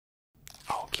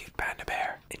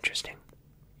Interesting.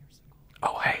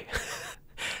 Oh, hey.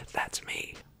 That's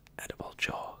me. Edible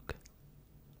chalk.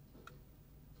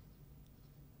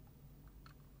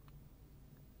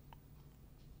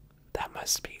 That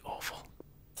must be awful.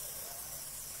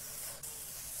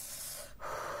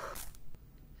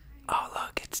 Oh,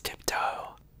 look, it's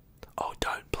Tiptoe. Oh,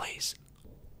 don't, please.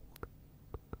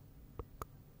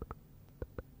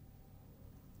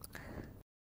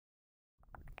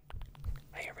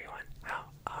 Hey everyone, how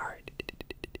are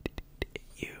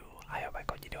you? I hope I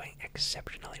got you doing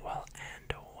exceptionally well,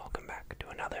 and welcome back to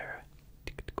another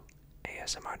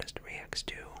ASMRtist reacts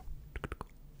to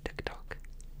TikTok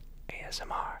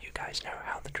ASMR. You guys know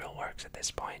how the drill works at this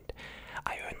point.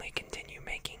 I only continue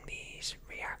making these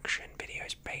reaction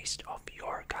videos based off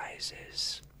your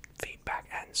guys' feedback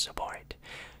and support.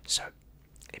 So,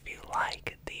 if you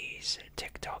like these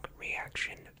TikTok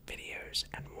reaction videos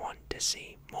and want to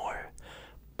see more,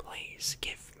 please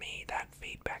give me that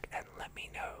feedback and let me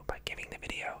know by giving the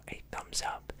video a thumbs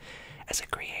up. As a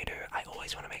creator, I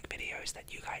always want to make videos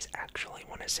that you guys actually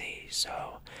want to see,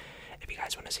 so if you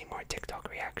guys want to see more TikTok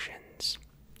reactions,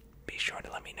 be sure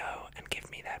to let me know and give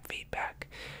me that feedback.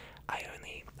 I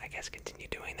only, I guess, continue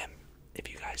doing them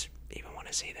if you guys even want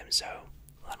to see them, so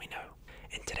let me know.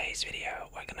 In today's video,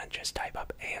 we're gonna just type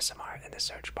up ASMR in the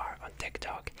search bar on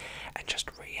TikTok and just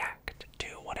react to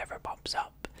whatever pops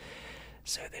up.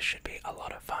 So this should be a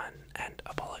lot of fun, and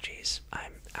apologies,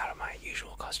 I'm out of my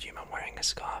usual costume. I'm wearing a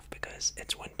scarf because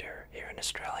it's winter here in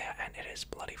Australia and it is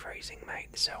bloody freezing,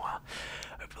 mate. So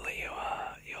hopefully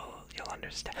you'll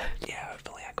understand. Yeah,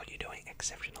 hopefully I got you doing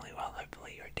exceptionally well.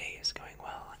 Hopefully your day is going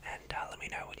well, and let me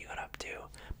know what you got up to.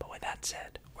 But with that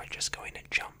said, we're just going to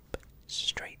jump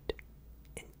straight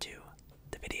into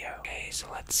the video. Okay, so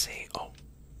let's see. Oh,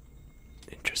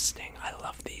 interesting. I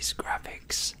love these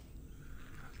graphics.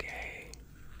 Okay.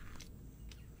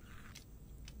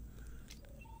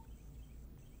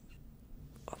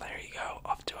 Well, there you go.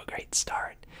 Off to a great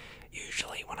start.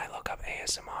 Usually when I look up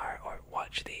ASMR or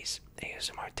watch these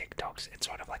ASMR TikToks, it's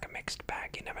sort of like a mixed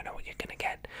bag. You never know what you're gonna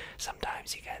get.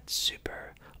 Sometimes you get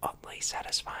super oddly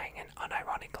satisfying and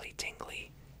unironically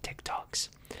tingly TikToks.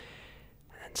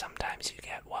 And then sometimes you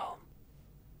get, well,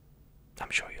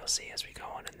 I'm sure you'll see as we go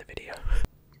on in the video.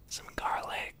 Some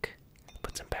garlic,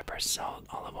 put some pepper, salt,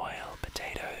 olive oil,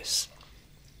 potatoes.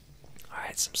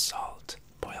 Alright, some salt.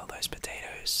 Boil those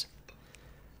potatoes.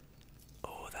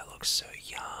 Oh, that looks so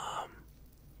yum.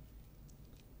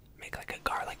 Make like a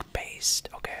garlic paste.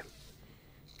 Okay.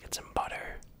 Get some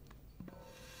butter.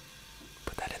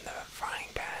 Put that in the frying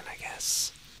pan, I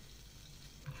guess.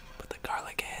 Put the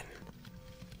garlic in.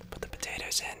 Put the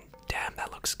potatoes in. Damn,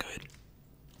 that looks good.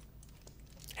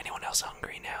 Anyone else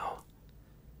hungry now?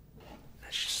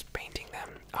 That's just painting them.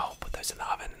 Oh, put those in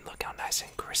the oven and look how nice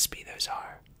and crispy those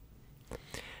are.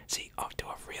 See, off to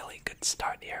a really good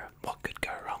start here. What could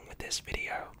go wrong with this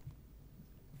video?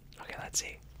 Okay, let's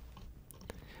see.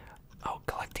 Oh,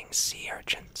 collecting sea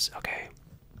urchins. Okay,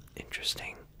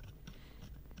 interesting.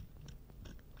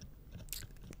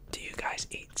 Do you guys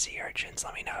eat sea urchins?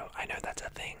 Let me know. I know that's a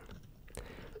thing.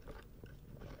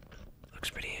 Looks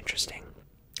pretty interesting.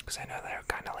 Because I know they're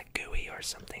kind of like gooey or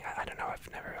something. I don't know.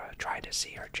 I've never tried a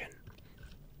sea urchin.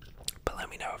 But let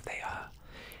me know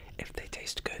if they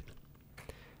taste good.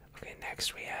 Okay,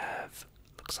 next we have,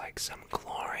 looks like some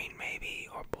chlorine maybe,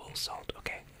 or pool salt.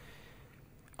 Okay.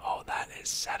 Oh, that is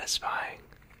satisfying.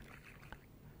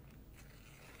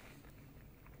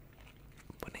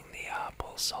 Putting the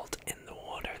pool salt in the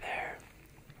water there.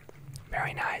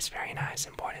 Very nice, very nice.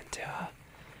 Important to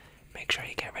make sure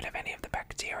you get rid of any of the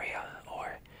bacteria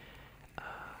or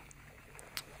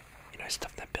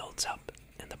stuff that builds up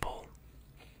in the pool.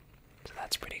 So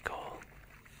that's pretty cool.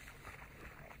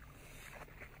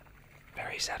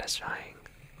 Very satisfying.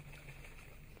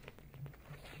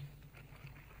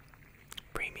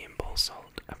 Premium pool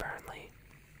salt, apparently.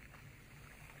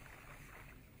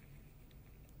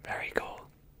 Very cool.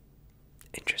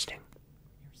 Interesting.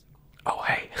 Oh,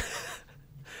 hey.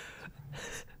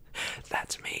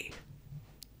 That's me.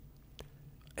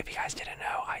 If you guys didn't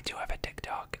know, I do have a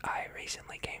TikTok. I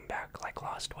recently came back like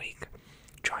last week,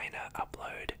 trying to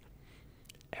upload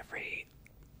every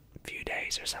few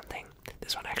days or something.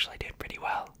 This one actually did pretty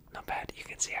well. Not bad. You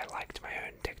can see I liked my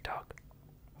own TikTok.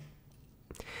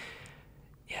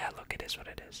 Yeah, look, it is what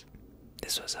it is.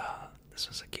 This was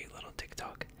a cute little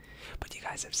TikTok. But you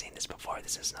guys have seen this before.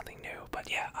 This is nothing new.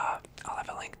 But yeah, I'll have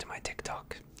a link to my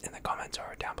TikTok in the comments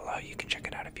or down below. You can check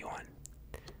it out if you want.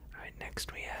 Alright,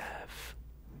 next we have...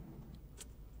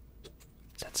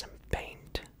 Is that some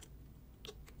paint?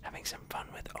 Having some fun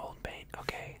with old paint.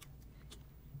 Okay.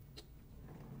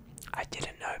 I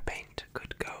didn't know paint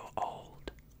could go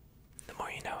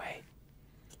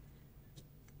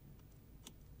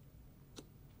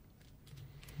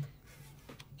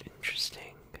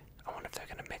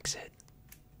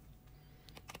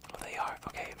far.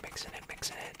 Okay, mixing it,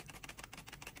 mixing it.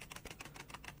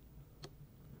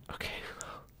 Okay,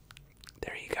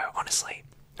 there you go. Honestly,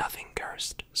 nothing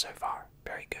cursed so far.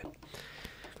 Very good.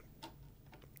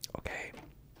 Okay,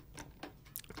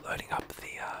 loading up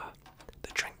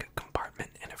the drink compartment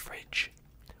in a fridge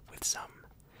with some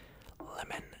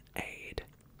lemonade.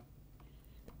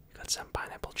 Got some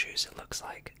pineapple juice, it looks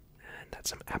like, and that's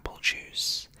some apple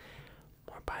juice.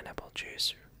 More pineapple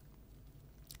juice.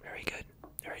 Very good.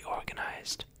 Very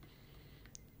organized.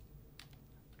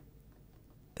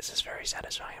 This is very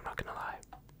satisfying, I'm not gonna lie.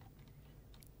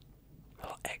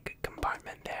 Little egg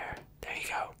compartment there. There you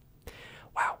go.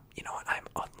 Wow, you know what? I'm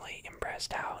oddly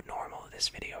impressed how normal this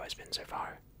video has been so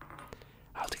far.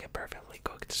 How to get perfectly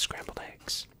cooked scrambled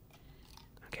eggs.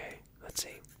 Okay, let's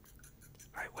see.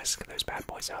 Alright, whisk those bad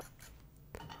boys up.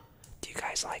 Do you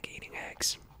guys like eating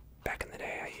eggs? Back in the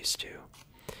day, I used to.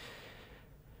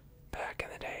 Back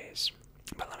in the days.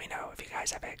 But let me know if you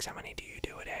guys have eggs. How many do you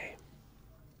do a day?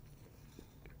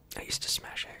 I used to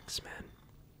smash eggs, man.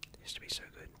 It used to be so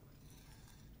good.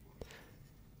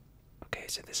 Okay,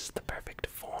 so this is the perfect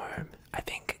form. I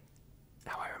think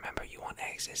how I remember you want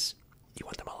eggs is you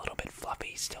want them a little bit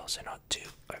fluffy still, so not too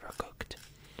overcooked.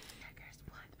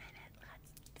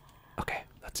 Okay,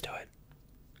 let's do it.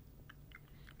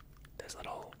 There's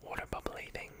little water bubbly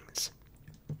things.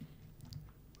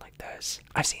 Like those.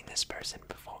 I've seen this person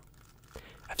before.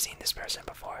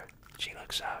 She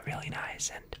looks really nice,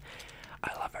 and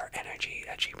I love her energy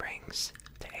that she brings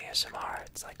to ASMR.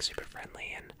 It's like super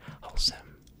friendly and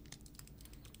wholesome.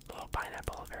 Little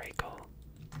pineapple, very cool.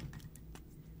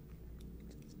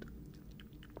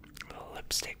 Little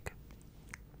lipstick.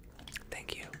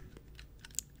 Thank you.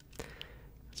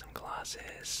 Some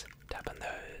glasses. Tap on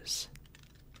those.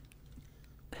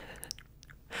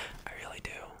 I really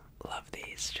do love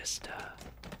these. Just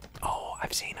oh,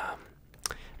 I've seen a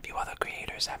few other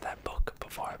creators have that book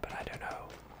before, but I don't know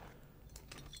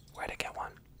where to get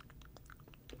one.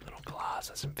 Little glass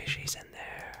with some fishies in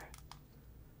there.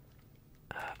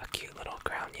 A cute little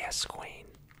crown, yes, queen.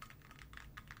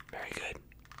 Very good.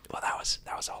 Well, that was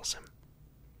awesome.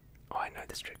 Oh, I know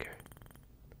this trigger,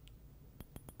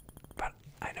 but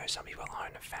I know some people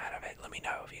aren't a fan of it. Let me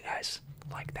know if you guys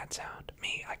like that sound.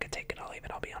 Me, I could take it or leave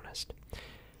it. I'll be honest. So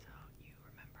you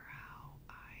remember how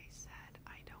I said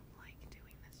I don't like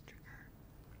doing this trigger?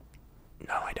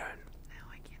 No, I don't. Now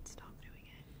I can't stop doing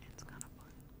it. It's kind of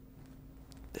fun.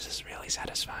 This is really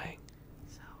satisfying.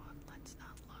 So let's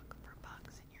not look for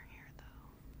bugs in your hair,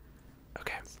 though.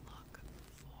 Okay. Let's look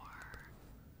for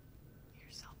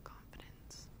your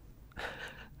self-confidence. I'm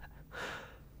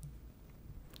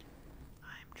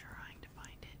trying to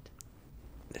find it.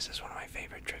 This is one of my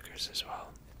favorite triggers as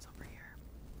well. It's over here.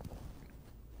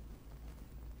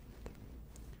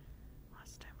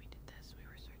 Last time we did this, we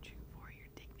were searching for your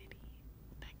dignity.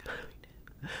 I couldn't find it.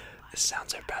 This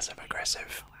sounds so passive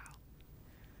aggressive.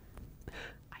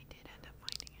 I did end up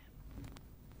finding it.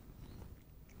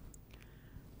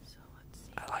 So let's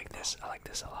see. I like this. I like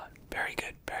this a lot. Very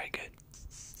good. Very good.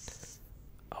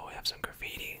 Oh, we have some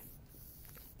graffiti.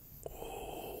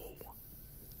 Ooh.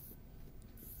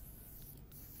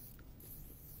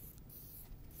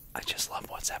 I just love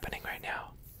what's happening right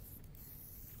now.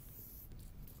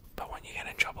 But when you get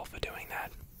in trouble for doing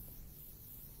that,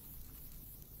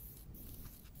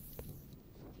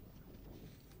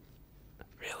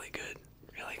 really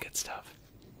good stuff.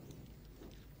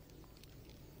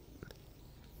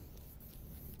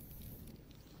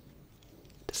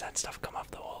 Does that stuff come off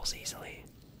the walls easily?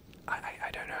 I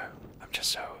don't know. I'm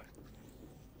just so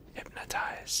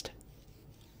hypnotized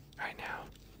right now.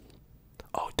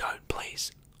 Oh, don't,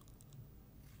 please.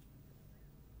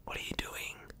 What are you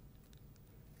doing?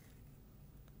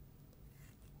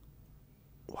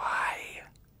 Why?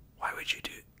 Why would you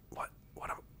do what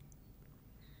am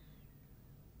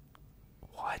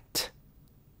what?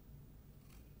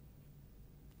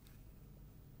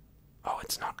 Oh,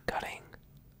 it's not cutting.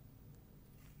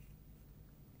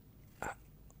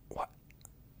 What?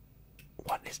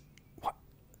 What is what?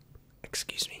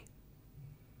 Excuse me.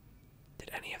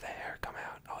 Did any of the hair come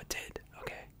out? Oh, it did.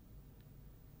 Okay.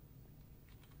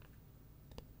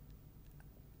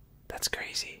 That's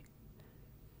crazy.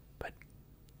 But,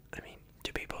 I mean,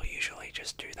 do people usually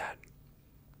just do that?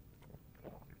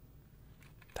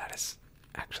 That is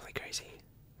actually crazy.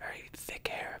 Very thick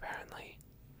hair, apparently.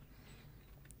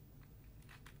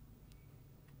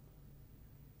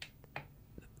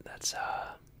 That's,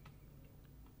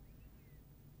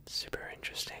 super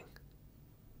interesting.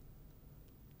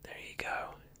 There you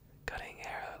go. Cutting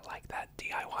hair like that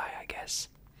DIY, I guess.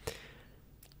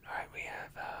 Alright, we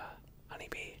have,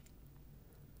 honeybee.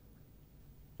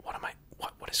 What am I?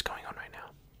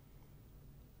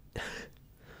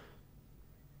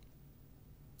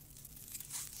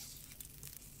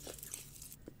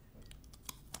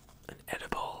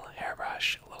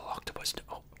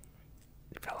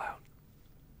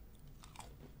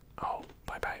 Oh,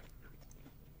 bye bye.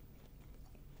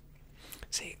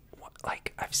 See,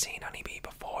 like, I've seen honeybee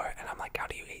before, and I'm like, how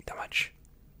do you eat that much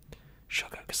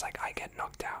sugar? Because, like, I get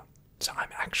knocked out. So I'm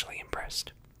actually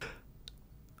impressed.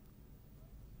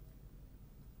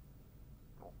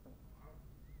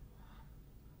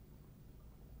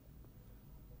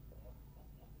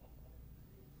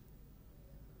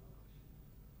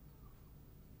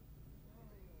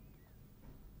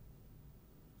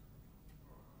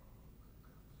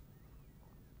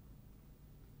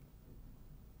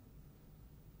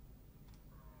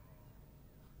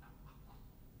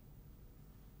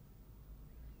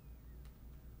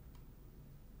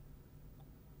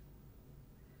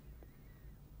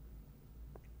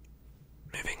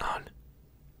 Moving on.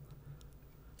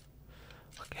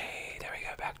 Okay, there we go.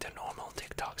 Back to normal.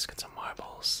 TikToks, get some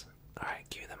marbles. Alright,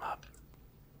 cue them up.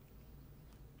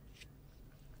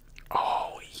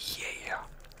 Oh, yeah.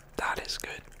 That is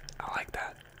good. I like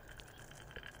that.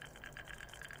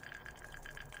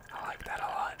 I like that a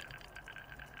lot.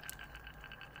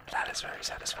 That is very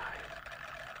satisfying.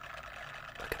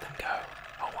 Look at them go.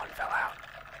 Oh, one fell out.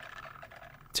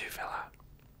 Two fell out.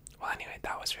 Well, anyway,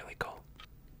 that was really cool.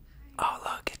 Oh,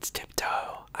 look, it's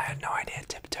Tiptoe. I had no idea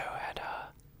Tiptoe had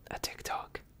a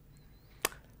TikTok.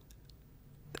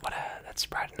 That's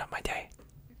brightening up my day.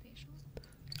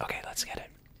 Okay, let's get it.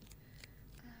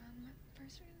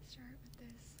 First we're gonna start with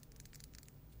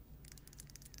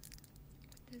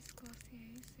this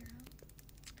Glossier serum.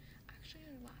 Actually,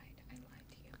 I lied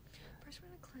to you. First we're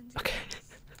gonna cleanse your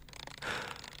face.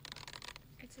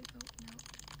 It's an oat milk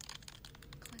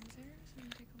cleanser, so I'm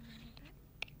gonna take a little bit.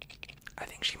 I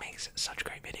think she makes such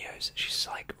great videos. She's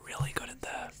like really good at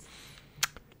the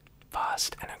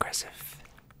fast and aggressive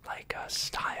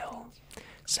style.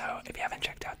 So if you haven't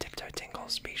checked out Tiptoe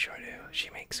Tingles, be sure to. She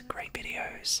makes great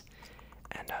videos,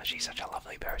 and she's such a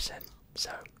lovely person.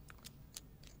 So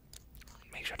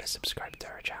make sure to subscribe to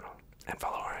her channel and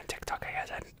follow her on TikTok. I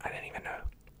guess I didn't even know.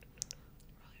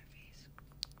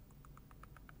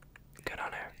 Good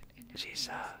on her.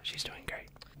 She's doing great.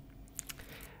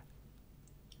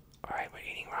 Alright, we're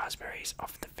eating raspberries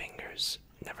off the fingers.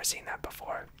 Never seen that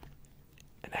before.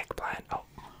 An eggplant. Oh.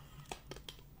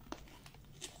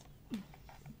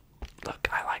 Look,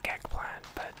 I like eggplant,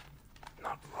 but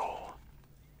not raw.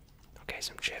 Okay,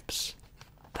 some chips.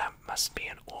 That must be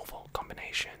an awful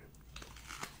combination.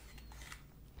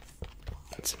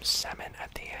 And some salmon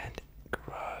at the end.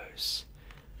 Gross.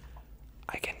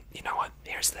 You know what?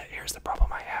 Here's the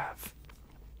problem I have.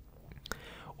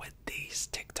 With these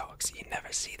TikToks, you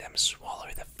never see them swallow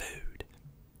the food.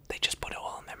 They just put it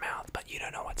all in their mouth, but you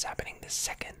don't know what's happening the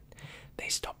second they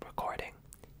stop recording.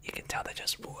 You can tell they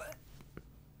just what?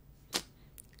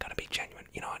 Gotta be genuine.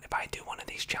 You know what? If I do one of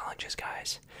these challenges,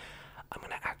 guys, I'm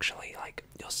gonna actually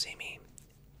you'll see me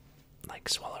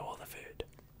swallow all the food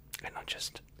and not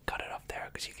just cut it off there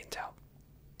because you can tell.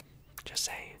 Just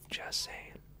saying.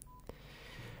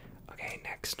 Okay,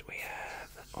 next we have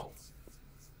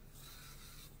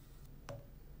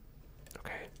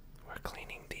okay, we're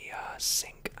cleaning the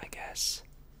sink, I guess.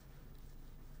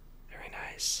 Very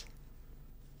nice.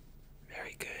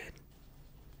 Very good.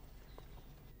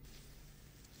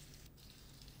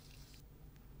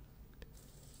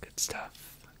 Good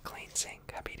stuff. Clean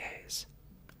sink. Happy days.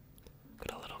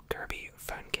 Got a little Kirby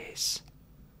phone case.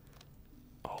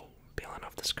 Oh, peeling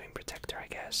off the screen protector, I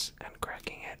guess, and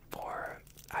cracking it for...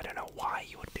 I don't know why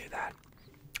you would do that.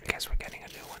 I guess we're getting a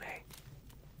new one, eh?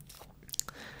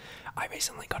 I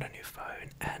recently got a new phone,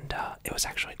 and it was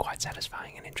actually quite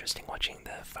satisfying and interesting watching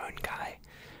the phone guy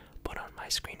put on my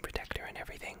screen protector and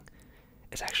everything.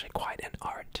 It's actually quite an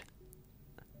art.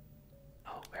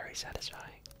 Oh, very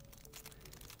satisfying.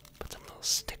 Put some little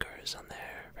stickers on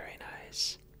there, very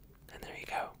nice. And there you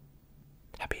go.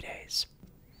 Happy days.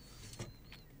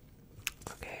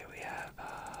 Okay, we have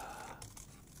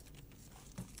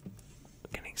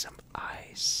getting some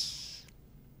ice.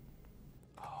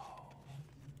 Oh.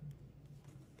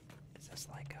 Is this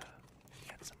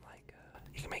get some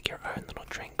you can make your own little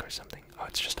drink or something. Oh,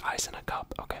 it's just ice in a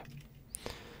cup, okay.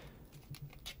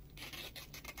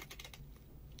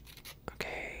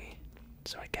 Okay.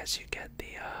 So I guess you get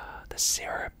the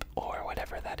syrup or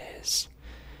whatever that is.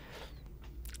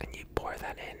 And you pour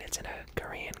that in. It's in a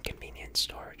Korean convenience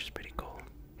store, which is pretty cool.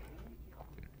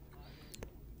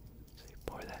 So you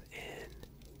pour that in.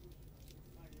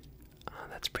 Oh,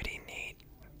 that's pretty neat.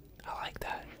 I like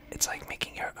that. It's like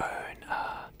making your own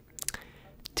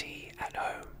tea at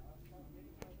home.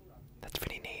 That's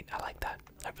pretty neat. I like that.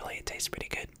 Hopefully it tastes pretty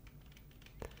good.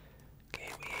 Okay,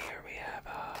 here we have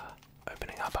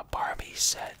opening up a Barbie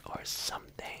set or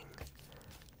something.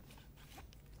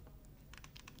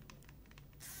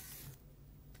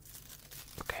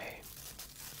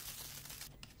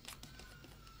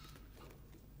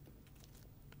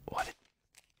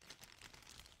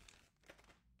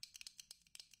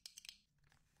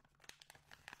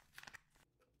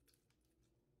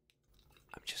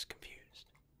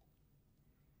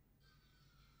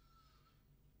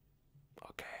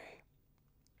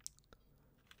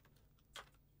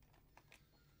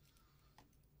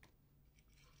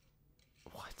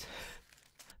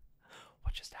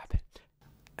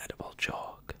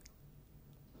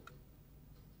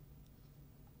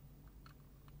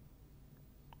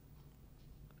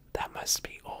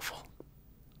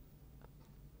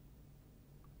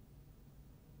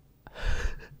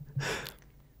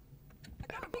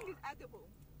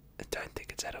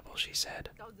 it's edible, she said.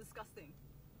 That was disgusting.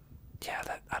 Yeah,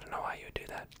 I don't know why you would do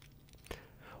that.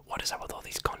 What is up with all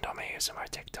these condom ASMR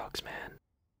TikToks, man?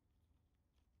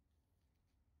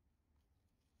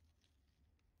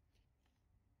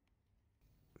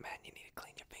 Man, you need to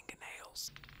clean your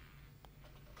fingernails.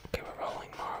 Okay, we're rolling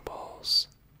marbles.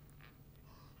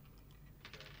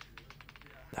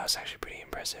 That was actually pretty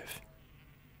impressive.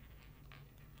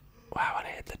 Wow, and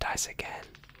I hit the dice again.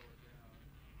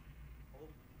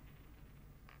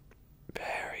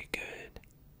 Very good.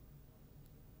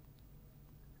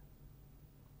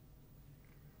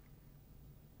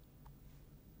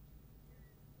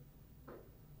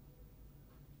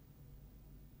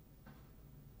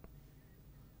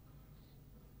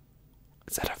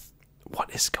 Is that what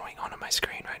is going on my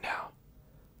screen right now?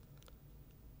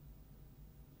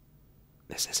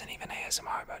 This isn't even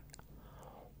ASMR, but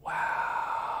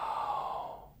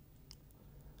wow.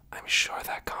 I'm sure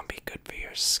that can't be good for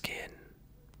your skin.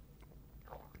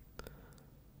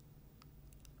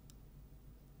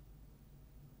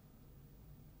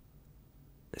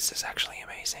 This is actually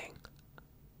amazing.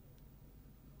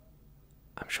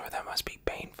 I'm sure that must be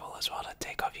painful as well to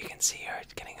take off. You can see her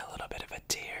getting a little bit of a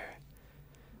tear.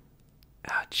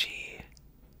 Ouchie.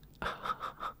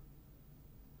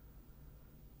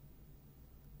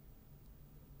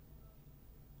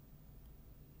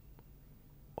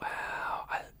 Wow,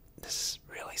 this is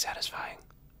really satisfying.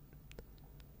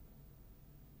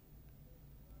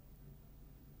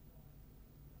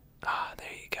 Ah,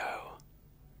 there you go.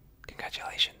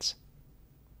 Congratulations.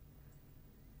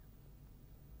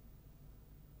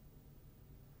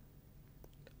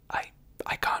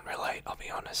 I can't relate, I'll be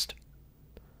honest.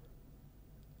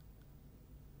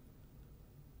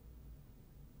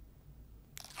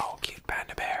 Oh, cute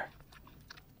panda bear.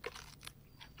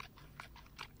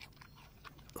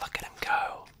 Look at him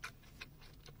go.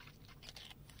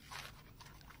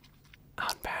 Oh,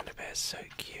 panda bear's so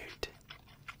cute.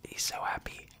 He's so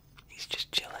happy. He's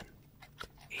just chilling,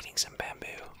 eating some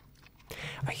bamboo.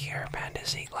 I hear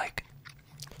pandas eat like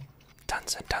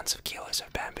tons and tons of kilos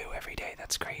of bamboo every day.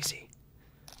 That's crazy.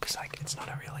 Because like it's not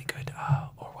a really good,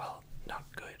 or well, not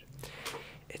good.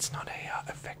 It's not a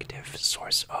effective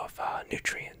source of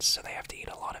nutrients, so they have to eat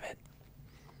a lot of it.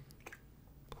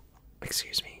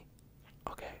 Excuse me.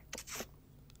 Okay.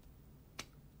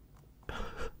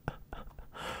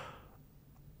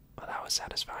 Well, that was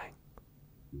satisfying.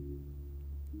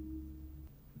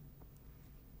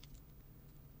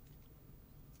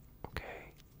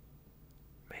 Okay.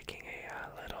 Making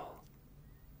a little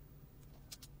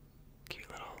cute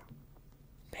little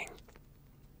thing.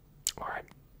 Alright.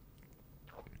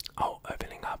 Oh,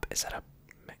 opening up. Is that a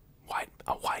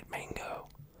white mango?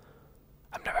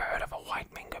 I've never heard of a white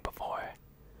mango before.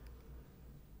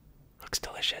 Looks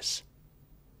delicious.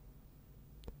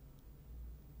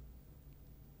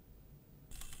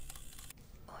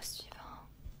 Au suivant.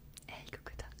 Hey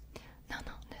Cocoda. Non,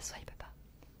 non, ne soyez pas.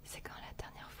 C'est quand la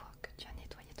dernière fois que tu as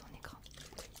nettoyé ton écran?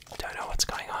 Don't know what's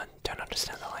going on. Don't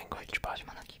understand the language, but Je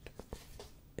m'en occupe.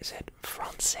 is it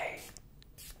français?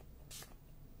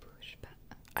 Bouge pas.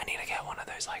 I need to get one of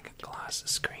those like glass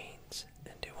screens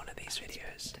and do one of these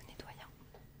videos. De nettoyant.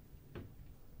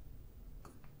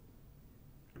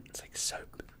 It's like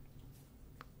soap.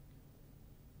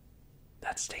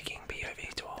 That's taking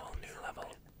POV to a whole new level.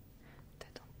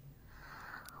 Dedans.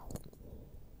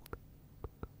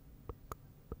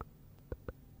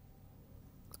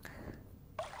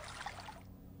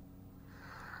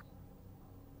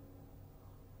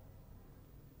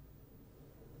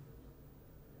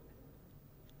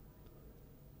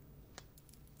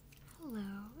 Hello,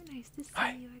 nice to see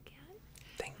Hi. you again.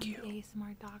 Thank I'm you. the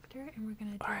ASMR doctor, and we're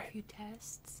gonna do Alright. a few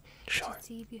tests Sure. to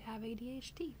see if you have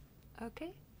ADHD.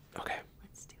 Okay, Okay.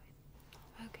 let's do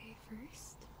it. Okay,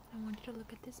 first, I want you to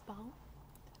look at this ball.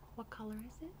 What color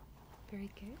is it? Very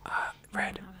good.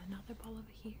 Red. And I have another ball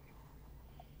over here.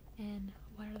 And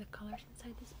what are the colors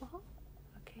inside this ball?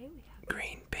 Okay, we have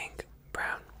Green, pink,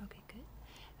 brown. Okay, good.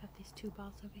 I have these two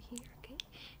balls over here, okay?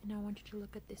 And now I want you to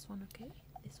look at this one, okay?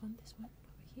 This one over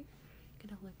here.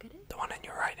 Gonna look at it. The one in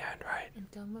your right hand, right? And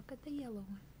don't look at the yellow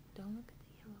one. Don't look at the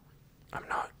yellow one. I'm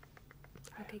not.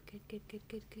 Okay, good.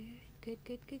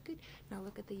 Now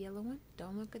look at the yellow one.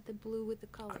 Don't look at the blue with the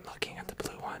colors. I'm looking at the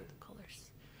blue one.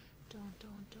 Colors. Don't.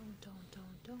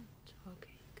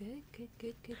 Okay, good.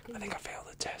 I think I failed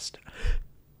the test.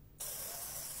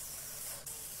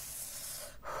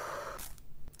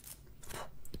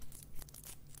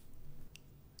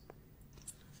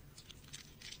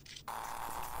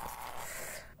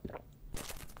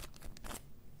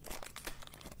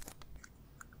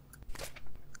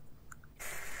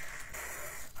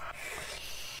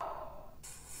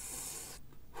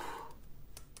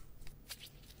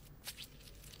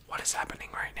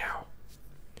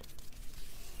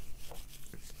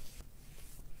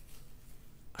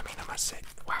 say,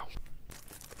 wow.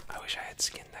 I wish I had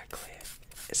skin that clear.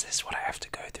 Is this what I have to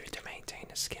go through to maintain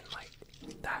a skin like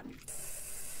that?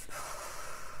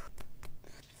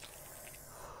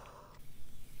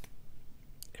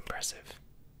 Impressive.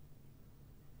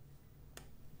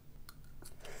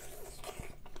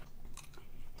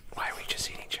 Why are we just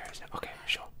eating cherries now? Okay,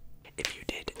 sure. If you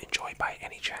did enjoy by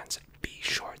any chance, be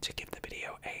sure to give the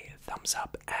video a thumbs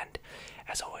up, and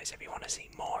as always, if you want to see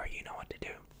more, you know what to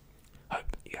do. Hope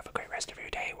you have a great rest of your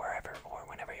day, wherever or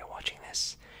whenever you're watching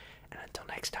this, and until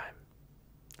next time,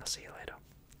 I'll see you later.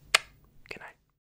 Good night.